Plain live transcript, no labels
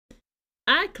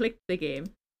I clicked the game.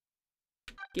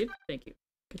 Thank you.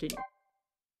 Continue.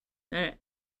 Alright.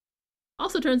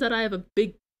 Also turns out I have a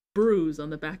big bruise on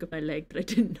the back of my leg that I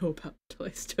didn't know about until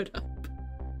I stood up.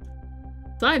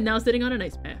 So I am now sitting on an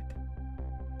ice pack.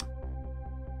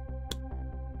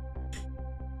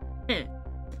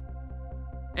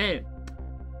 And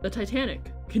the Titanic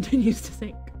continues to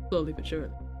sink, slowly but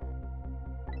surely.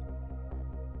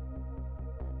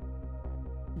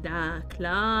 Da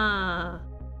klar.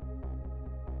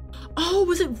 Oh,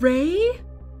 was it Ray?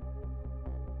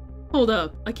 Hold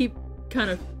up, I keep kind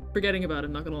of forgetting about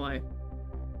it, not gonna lie.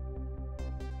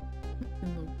 What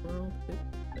in the world is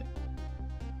this?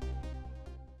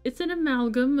 It's an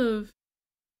amalgam of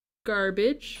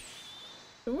garbage.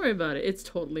 Don't worry about it, it's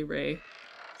totally Ray.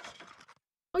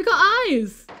 Oh, I got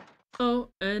eyes! Oh,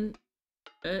 and...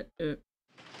 what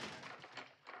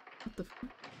the f-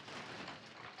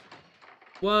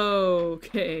 Whoa,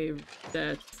 okay,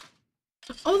 that's...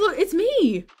 Oh look, it's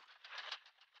me!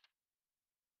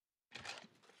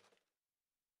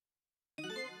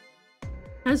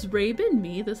 Has Ray been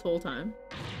me this whole time?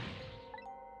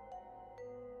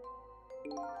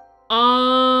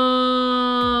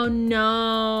 Oh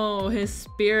no, his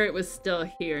spirit was still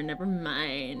here. Never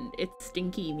mind. It's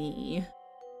stinky me.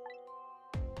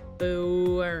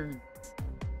 Boo. What's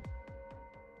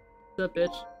up,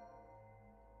 bitch?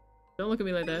 Don't look at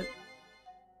me like that.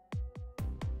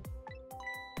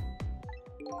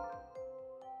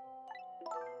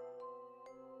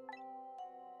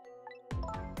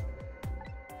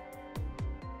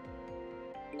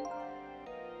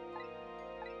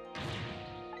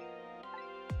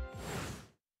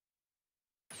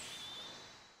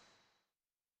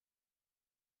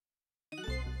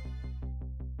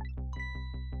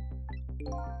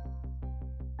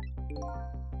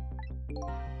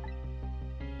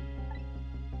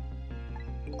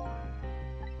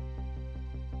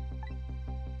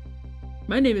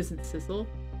 My name isn't Sissel,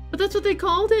 but that's what they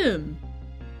called him.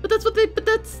 But that's what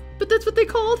they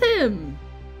called him.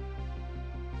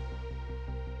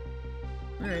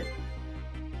 All right.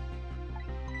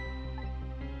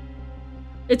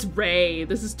 It's Ray.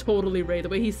 This is totally Ray. The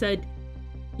way he said,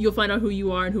 "You'll find out who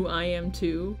you are and who I am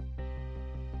too."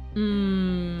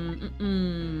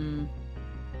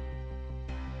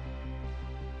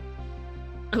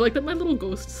 I like that my little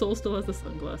ghost soul still has the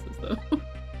sunglasses though.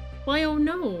 Why oh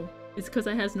no? Is it because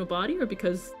I has no body or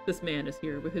because this man is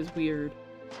here with his weird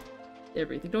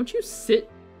everything? Don't you sit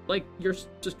like you're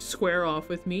just square off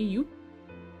with me. You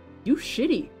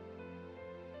shitty.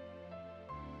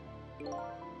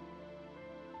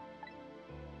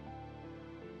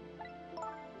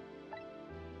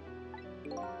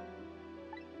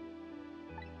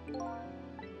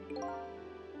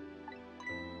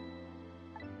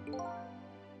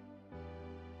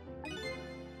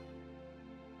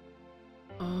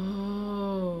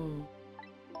 Oh.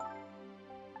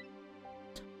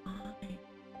 Time.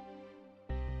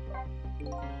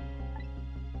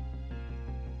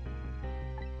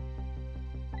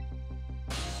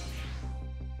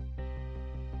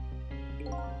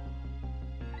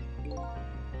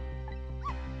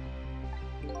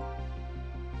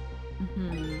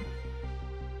 Mm-hmm.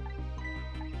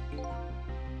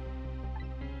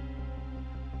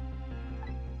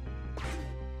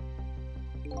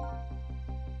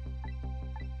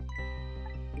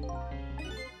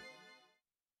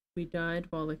 We died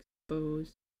while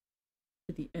exposed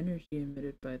to the energy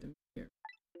emitted by the meteor.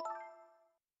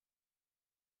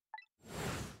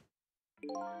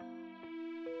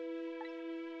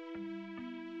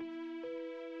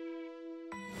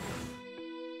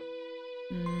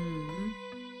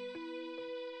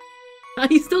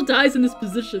 He still dies in this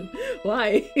position.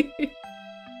 Why?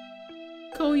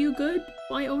 Ko, you good?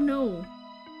 Why oh no?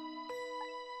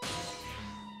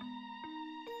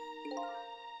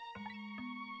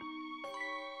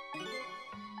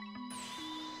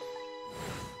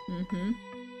 Mm-hmm.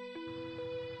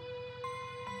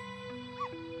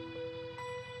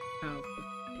 Oh,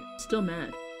 still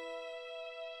mad.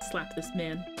 Slap this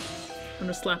man. I'm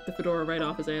gonna slap the fedora right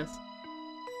off his ass.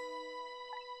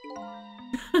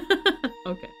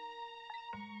 Okay.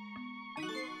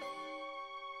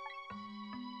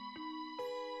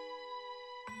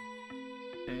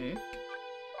 Okay.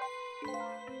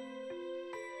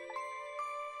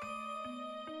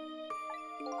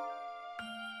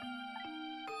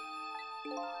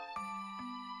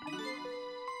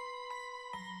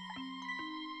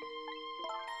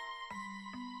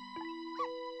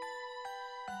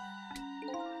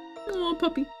 Oh,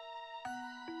 puppy.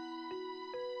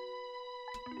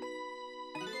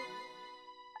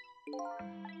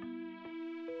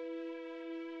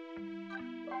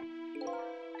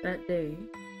 That day,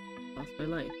 I lost my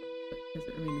life, but because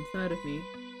it remained inside of me,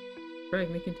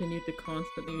 fragment continued to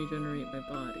constantly regenerate my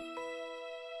body.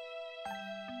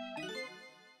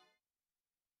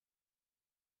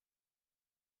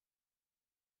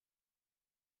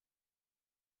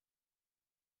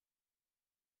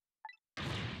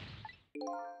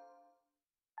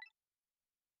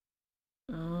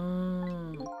 Oh.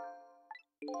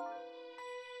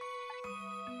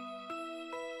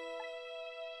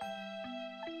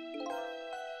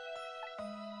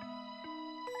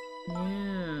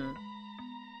 Yeah.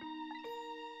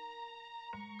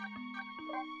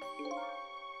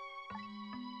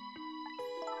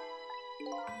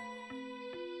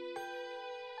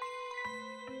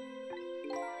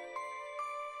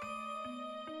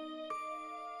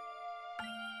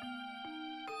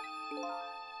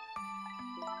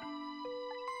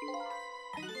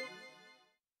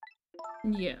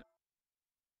 Yeah.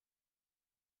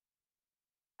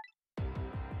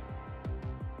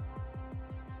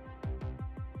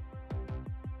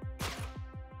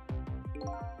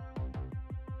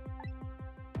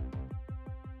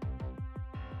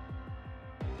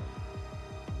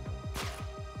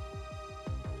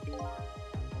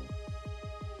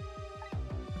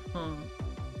 Huh.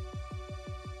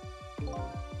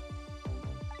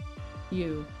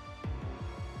 You.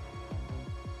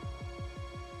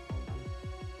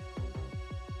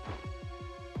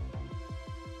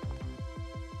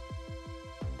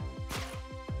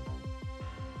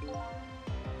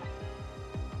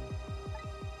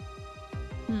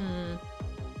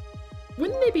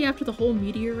 Wouldn't they be after the whole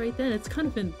meteorite then? It's kind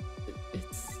of in...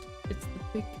 It's the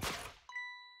big...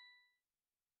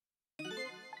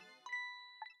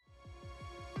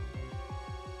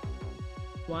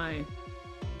 Why?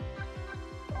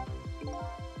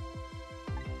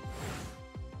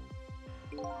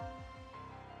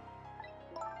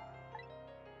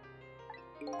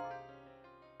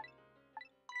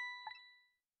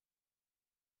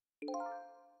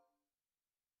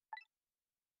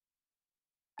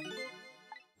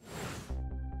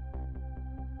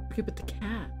 Okay, but the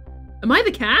cat. Am I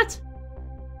the cat?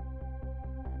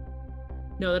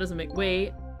 No, that doesn't make...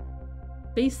 Wait.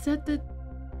 They said that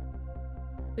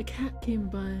the cat came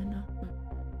by and knocked my...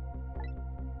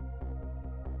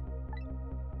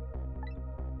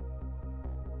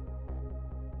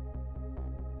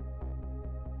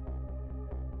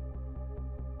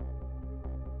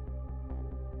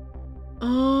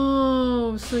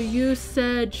 Oh, so you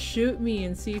said shoot me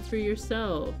and see for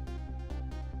yourself.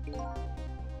 Yeah.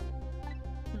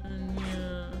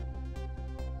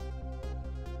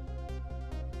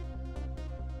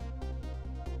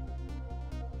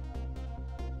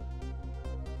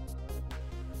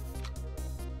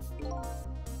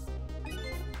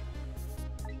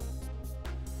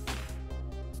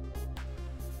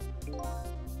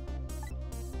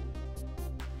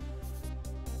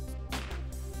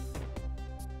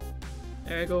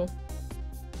 There I go.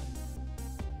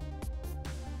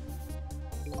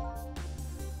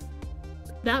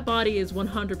 That body is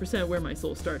 100% where my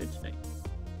soul started tonight.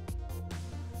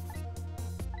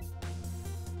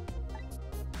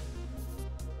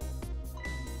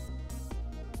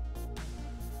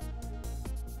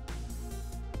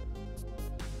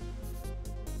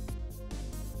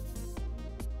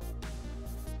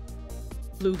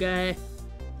 Blue guy.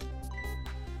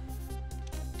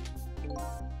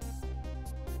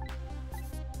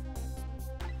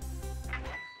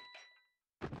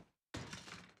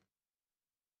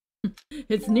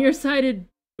 It's nearsighted.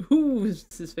 Who's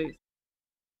his face?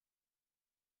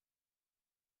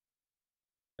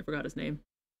 I forgot his name.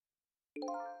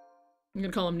 I'm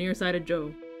gonna call him Nearsighted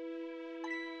Joe.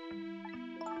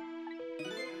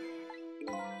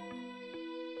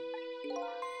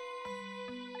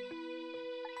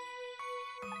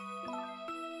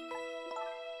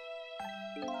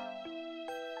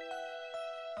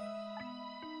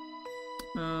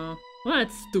 Oh, well,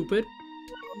 that's stupid.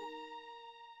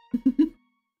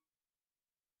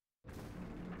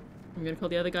 I'm gonna call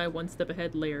the other guy one step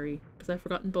ahead Larry, because I've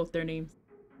forgotten both their names.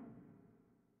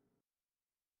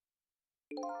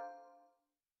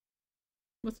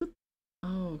 What's with...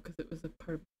 Oh, because it was a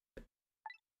part of...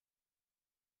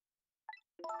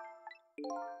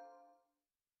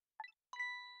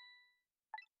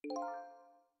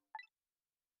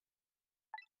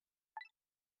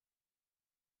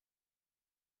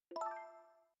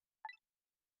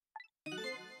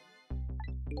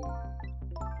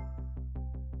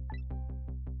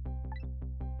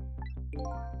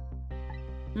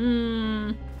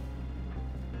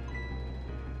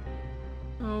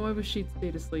 Oh, I wish she'd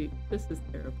stayed asleep. This is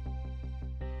terrible.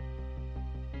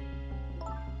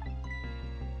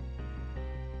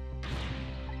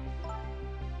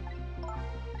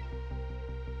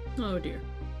 Oh dear.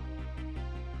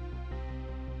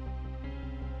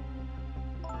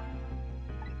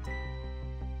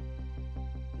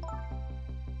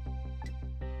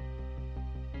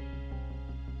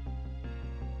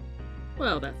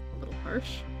 Well, that's a little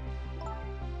harsh.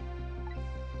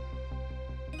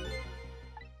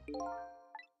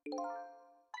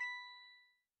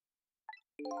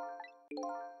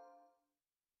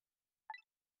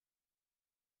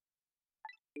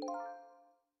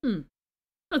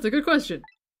 That's a good question.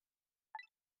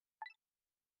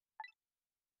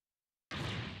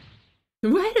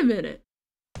 Wait a minute.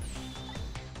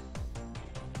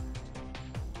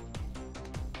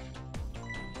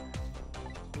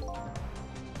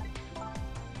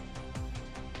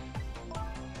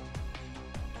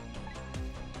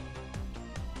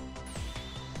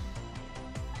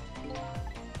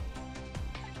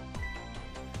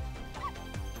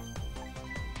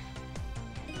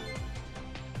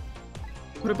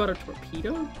 What about a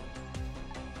torpedo?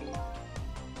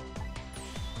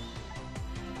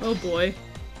 Oh boy.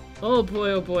 Oh boy,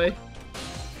 oh boy.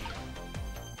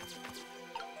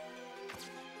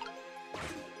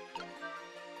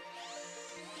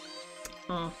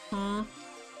 Uh-huh.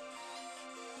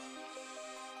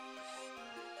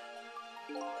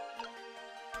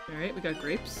 Alright, we got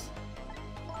grapes.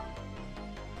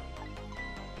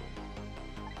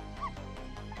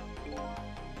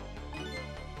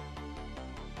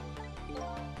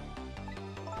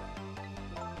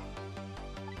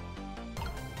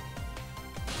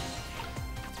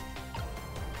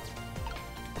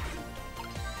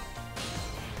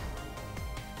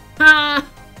 Ha!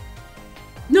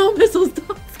 No missiles,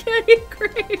 don't scare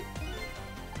great.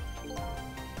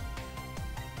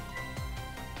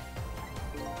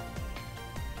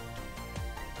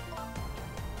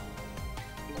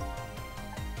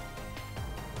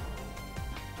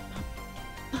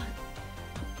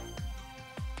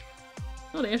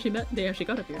 Oh, they actually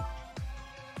got up here.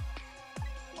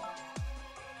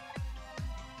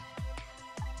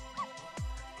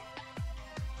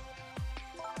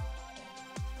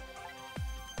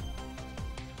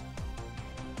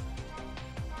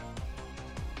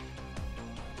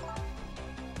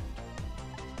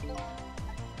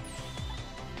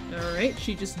 Alright,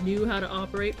 she just knew how to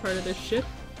operate part of this ship.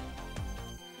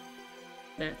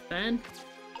 That's fine.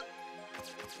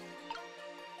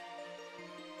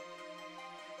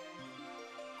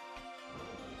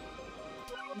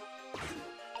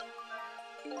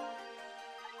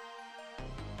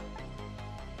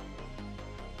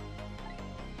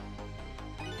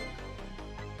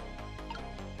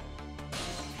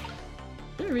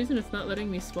 Is there a reason it's not letting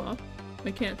me swap?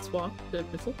 I can't swap the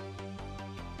missile?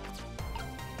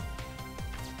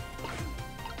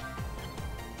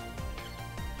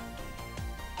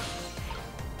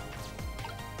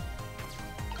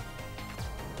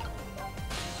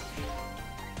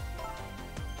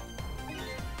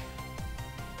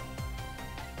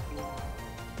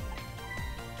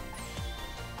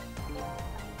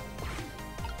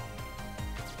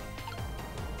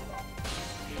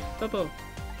 Popo.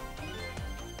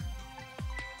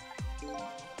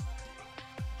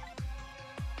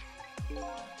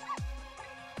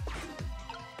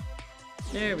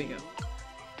 There we go.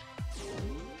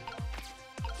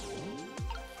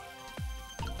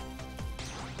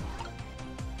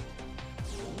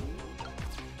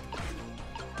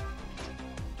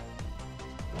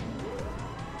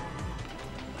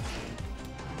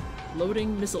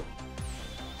 Loading missile.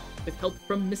 With help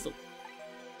from missile.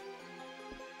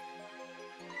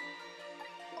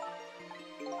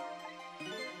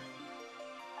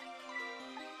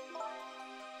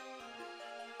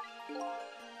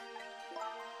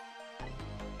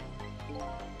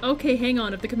 Okay, hang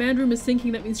on. If the command room is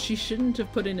sinking, that means she shouldn't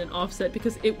have put in an offset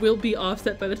because it will be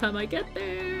offset by the time I get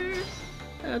there.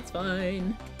 That's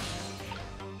fine.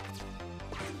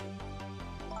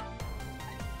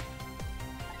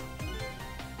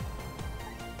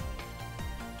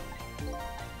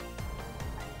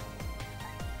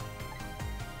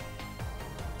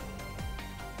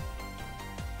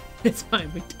 It's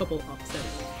fine, we double offset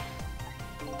it.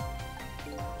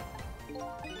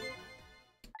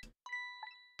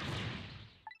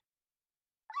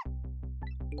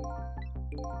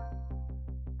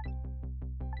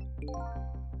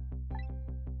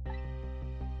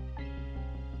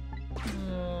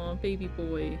 Aw, baby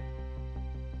boy.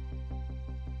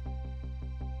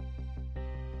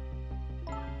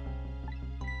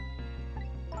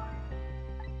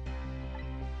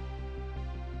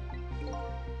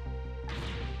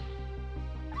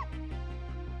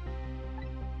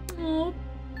 Oh,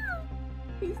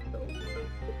 he's so cute.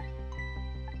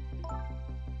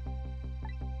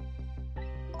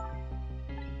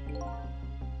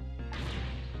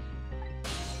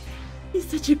 He's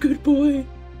such a good boy.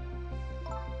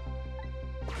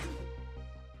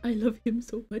 I love him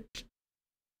so much.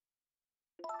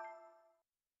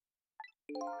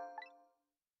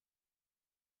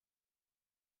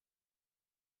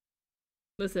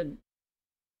 Listen,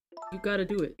 you gotta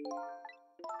do it.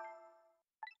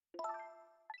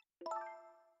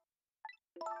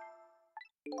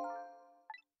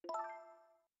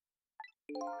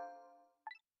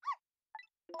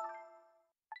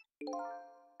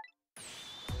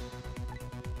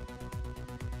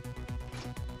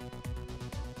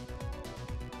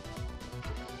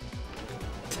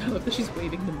 I love that she's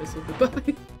waving the missile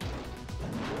goodbye.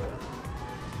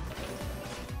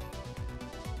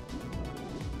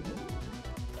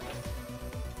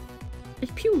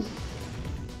 Pew!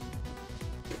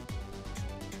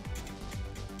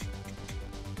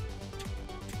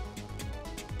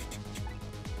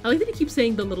 I like that he keeps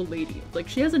saying the little lady. Like,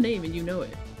 she has a name and you know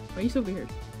it. Why are you so weird?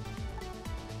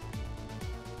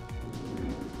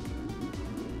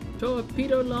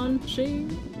 Torpedo launching.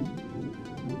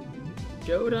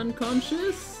 Jode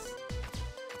unconscious.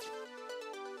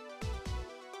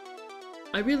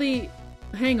 I really...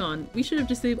 Hang on. We should have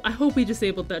disabled... I hope we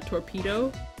disabled that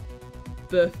torpedo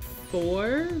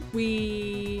before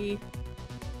we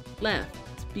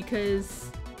left, because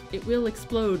it will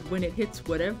explode when it hits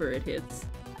whatever it hits.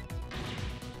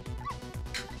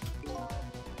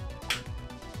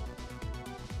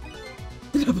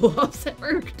 The double offset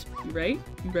worked! You right?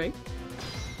 You right?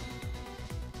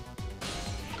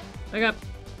 I got...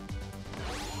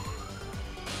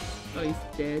 Oh, he's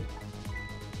dead.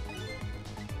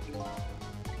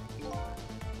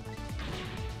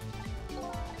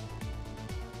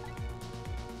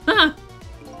 Ah!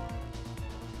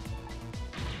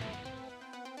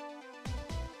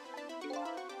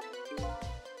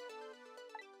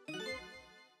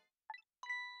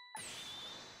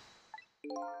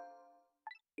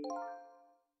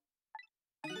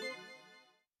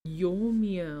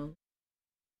 Yomiel.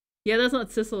 Yeah, that's not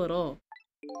Sissel at all.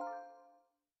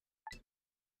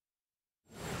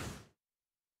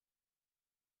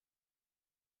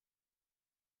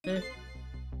 Eh.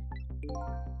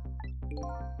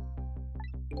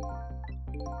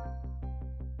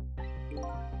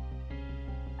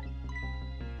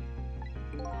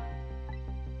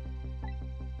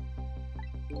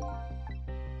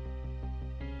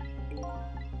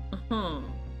 Uh-huh.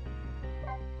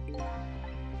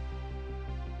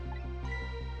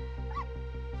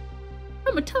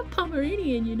 I'm a tough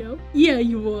Pomeranian, you know? Yeah,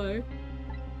 you are.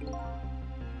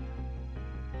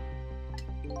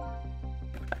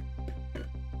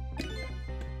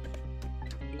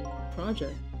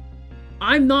 Project.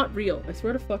 I'm not real. I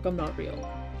swear to fuck I'm not real.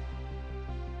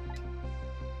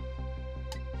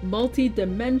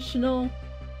 Multi-dimensional.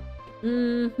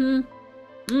 Mm-hmm.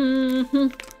 Mm-hmm.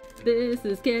 This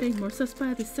is getting more sus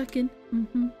by the second.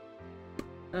 Mm-hmm.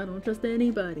 I don't trust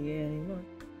anybody anymore.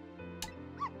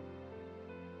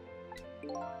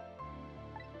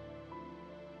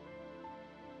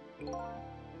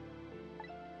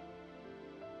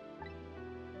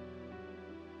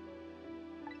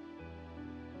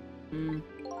 Mm.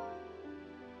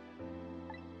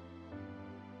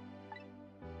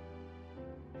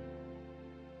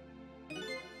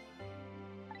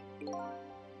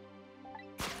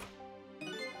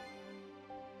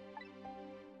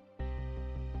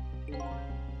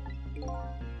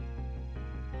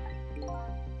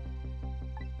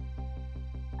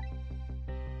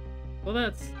 Well,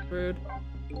 that's rude.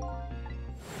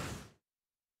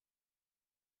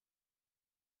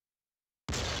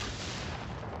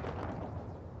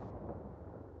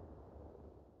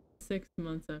 Six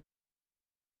months after.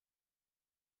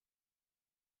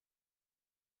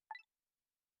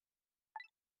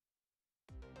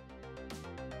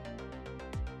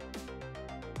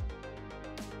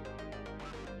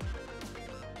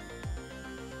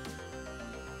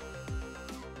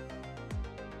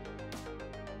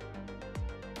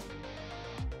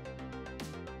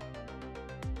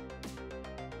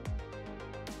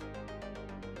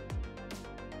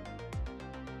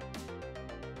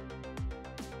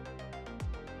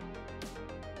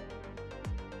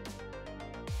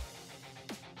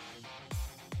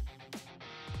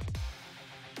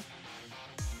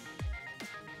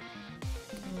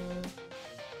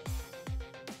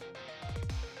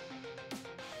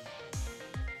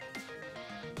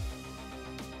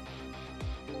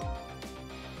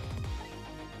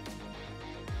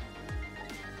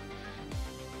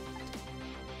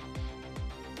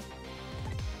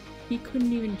 He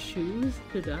couldn't even choose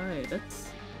to die.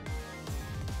 That's...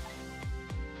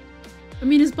 I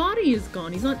mean, his body is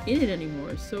gone. He's not in it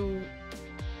anymore, so...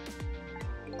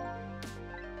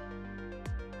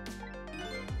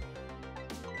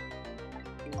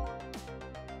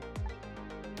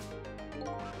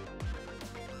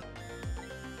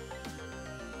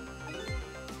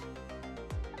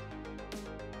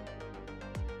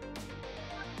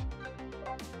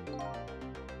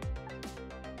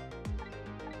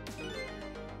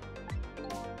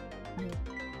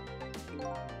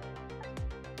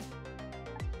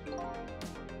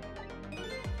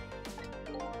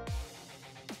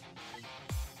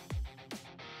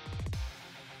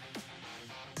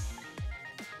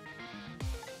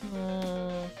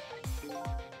 Oh.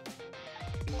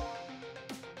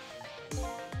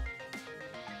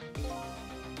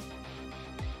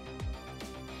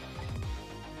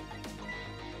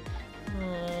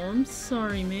 Oh, I'm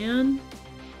sorry, man.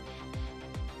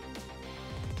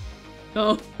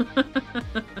 Oh.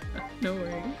 No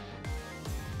worries.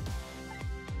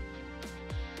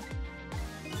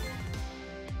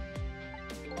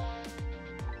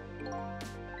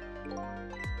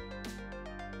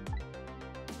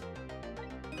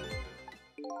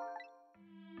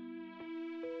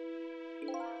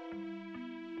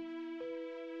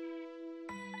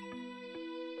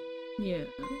 Yeah.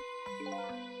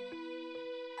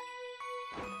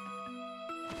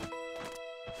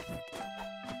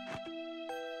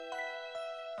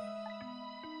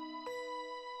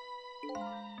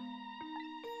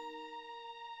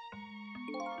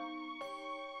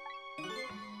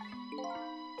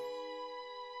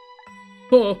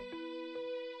 Oh.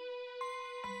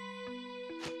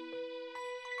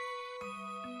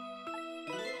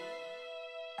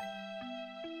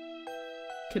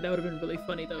 Okay, that would have been really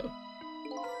funny though.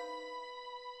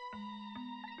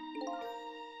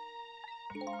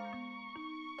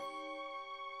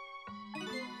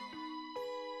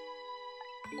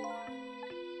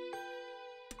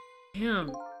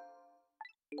 Damn.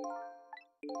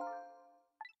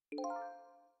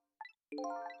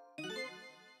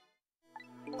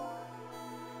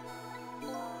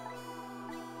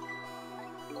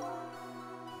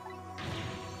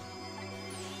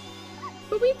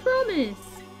 But we promise.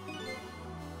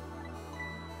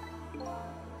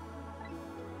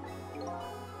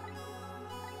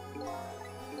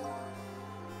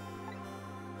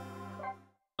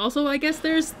 Also, I guess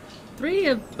there's 3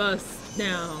 of us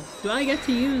now. Do I get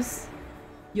to use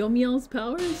Yomiel's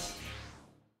powers?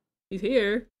 He's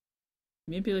here.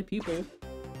 Manipulate people.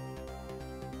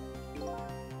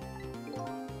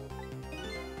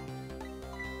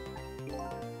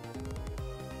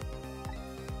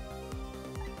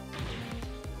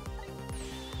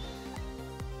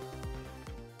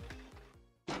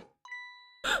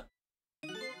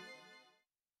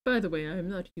 By the way, I am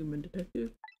not human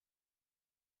detective.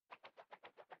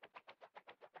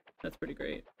 That's pretty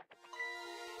great.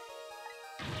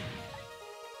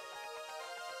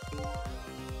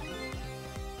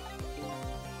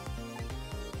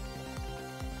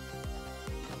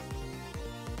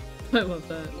 I love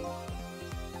that.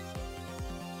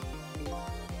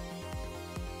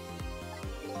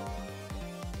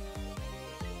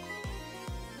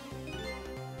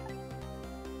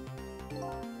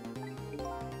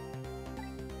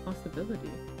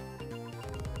 Possibility.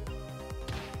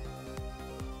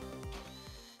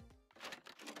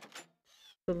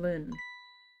 Berlin.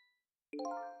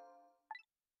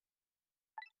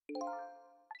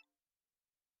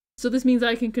 So this means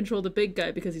I can control the big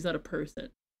guy because he's not a person.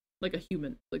 Like a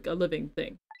human. Like a living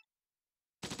thing.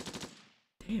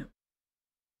 Damn.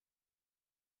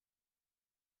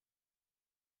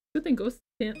 Good thing ghosts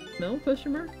can't smell?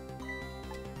 Question mark?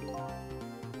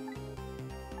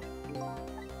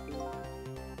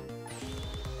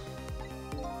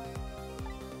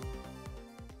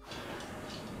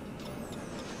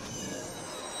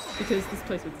 Because this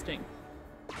place would stink.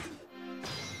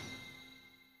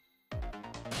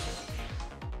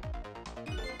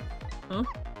 Huh?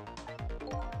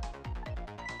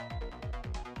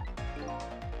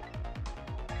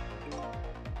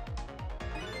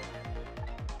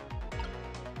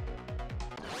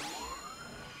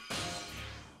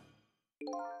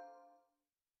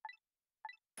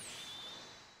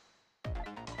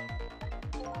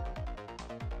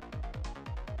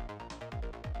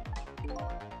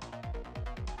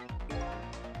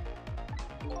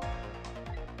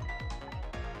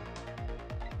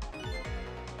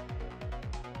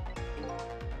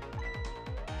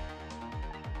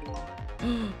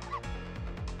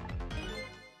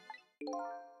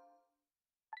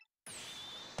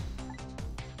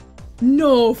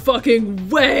 No fucking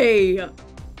way!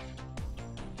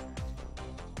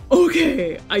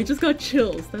 Okay, I just got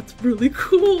chills. That's really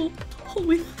cool.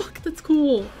 Holy fuck, that's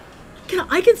cool.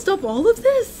 I can stop all of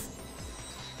this?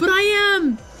 But I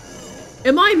am.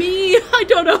 Am I me? I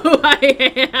don't know who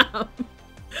I am.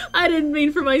 I didn't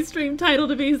mean for my stream title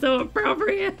to be so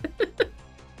appropriate.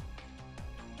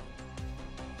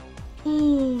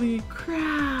 Holy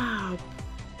crap.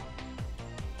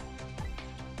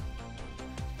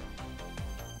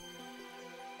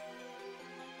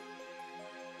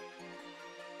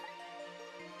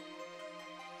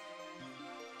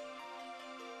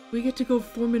 We get to go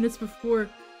 4 minutes before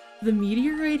the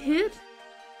meteorite hit?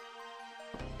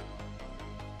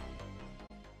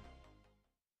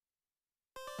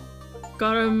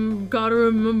 Gotta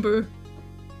remember